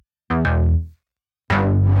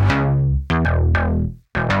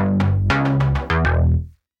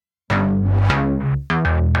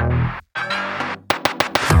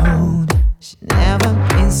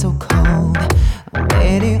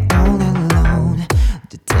city all alone.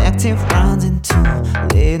 Detective runs into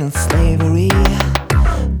little slavery.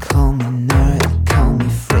 Call me nerd, call me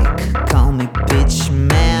freak, call me bitch,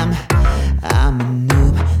 ma'am. I'm a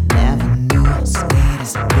noob, never knew sweet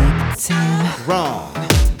as Lipton. Wrong,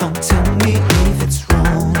 don't tell me if it's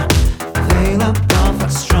wrong. Feel I'm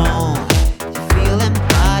perfect strong. You feeling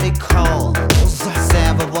body cold.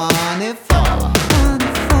 Never want it for. Wanna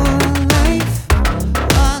for life.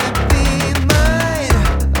 Wanna be mine.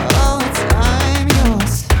 Oh, it's I'm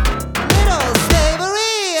yours. Little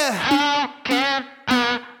slavery. How can I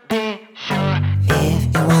be sure? If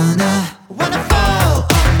you wanna fall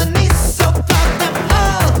on my knees, so fuck them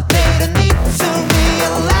all. They don't need to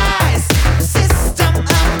realize the system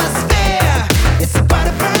atmosphere. It's about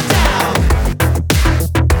to burn down.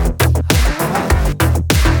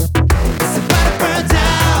 It's about to burn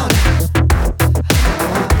down.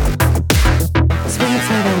 Sweet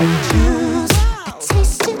savory juice. I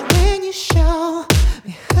taste it when you show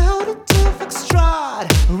me how to do extra.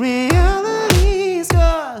 Reality's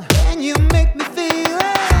gone when you make me feel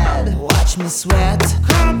it. Watch me sweat,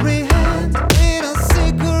 comprehend little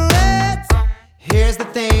secret. Here's the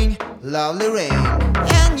thing, lovely rain,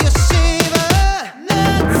 and you shiver.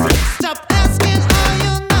 Nuts, stop asking, are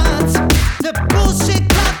you nuts? The bullshit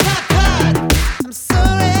cut, cut, cut. I'm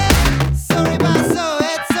sorry, sorry, but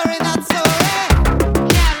sorry, not sorry.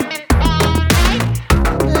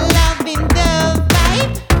 Loving the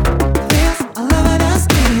vibe. Feels all over the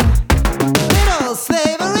street. Little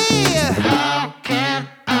slavery. How can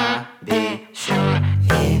I be sure?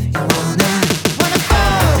 If you wanna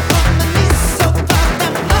fall on my knees, so fuck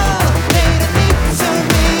them all. They don't need to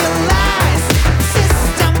realize the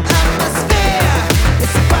system atmosphere.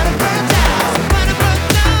 It's about to burn down. About to burn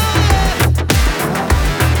down.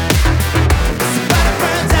 It's about to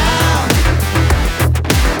burn down.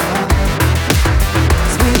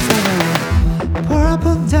 Sweet savory,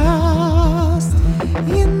 purple dye.